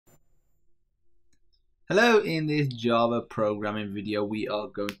Hello, in this Java programming video, we are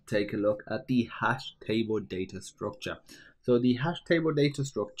going to take a look at the hash table data structure. So the hash table data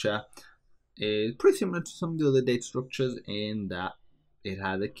structure is pretty similar to some of the other data structures in that it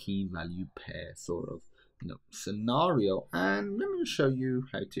has a key value pair sort of scenario. And let me show you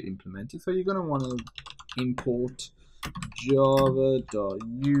how to implement it. So you're going to want to import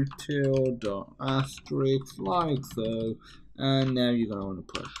java.util.asterisk like so, and now you're going to want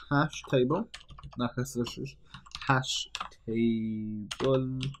to put hash table. Hash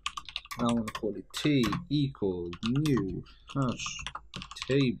table. I want to call it t equals new hash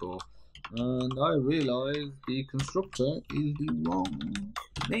table, and I realize the constructor is the wrong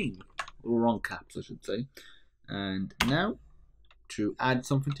name, or wrong caps I should say. And now to add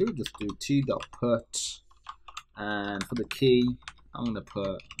something to it, just do t.put, and for the key I'm going to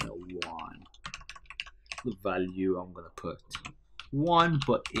put 1. The value I'm going to put 1,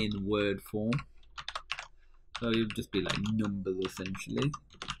 but in word form. So it'll just be like numbers essentially.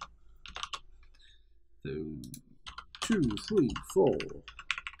 So 2, 3, 4,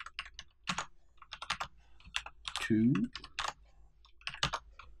 2,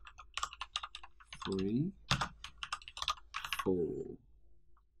 3, 4.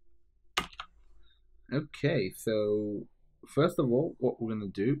 Okay, so first of all, what we're going to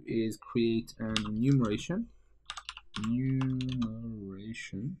do is create an enumeration.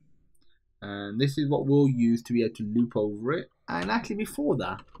 And this is what we'll use to be able to loop over it. And actually before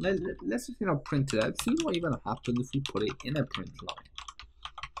that, let's just print it out. See what even happens if we put it in a print line.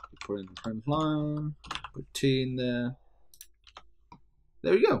 We put it in the print line, put t in there.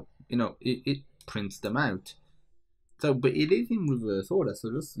 There we go. It prints them out. So, but it is in reverse order, so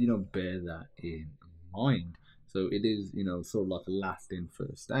just bear that in mind. So it is sort of like a last in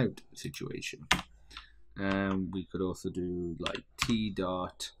first out situation. And we could also do like t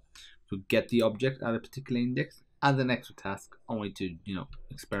dot to get the object at a particular index as an extra task. I want you to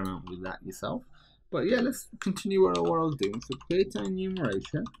experiment with that yourself. But yeah, let's continue what I was doing. So create an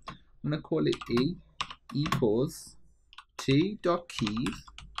enumeration. I'm gonna call it e equals t dot keys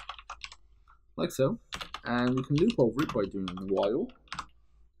like so, and we can loop over it by doing while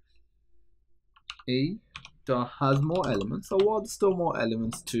e dot has more elements. So while there's still more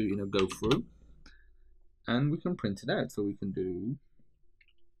elements to go through, and we can print it out. So we can do.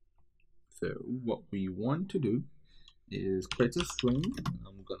 So what we want to do is create a string.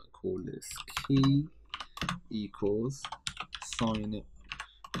 I'm gonna call this key equals sign it,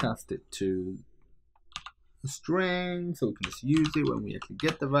 cast it to a string, so we can just use it when we actually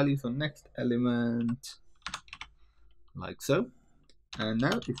get the value. So next element, like so. And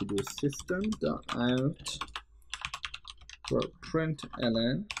now if we do a system.out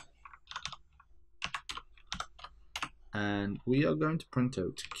println, and we are going to print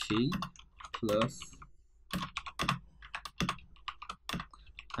out key plus,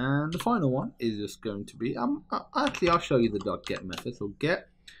 and the final one is just going to be actually I'll show you the .get method. So get,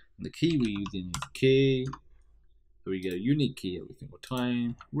 the key we're using is key, so we get a unique key every single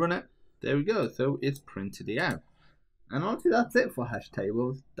time, run it, there we go. So it's printed it out. And honestly, that's it for hash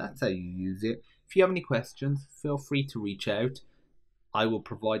tables. That's how you use it. If you have any questions, feel free to reach out. I will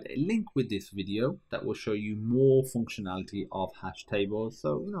provide a link with this video that will show you more functionality of hash tables.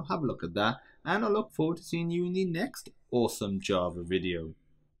 So have a look at that, and I look forward to seeing you in the next awesome Java video.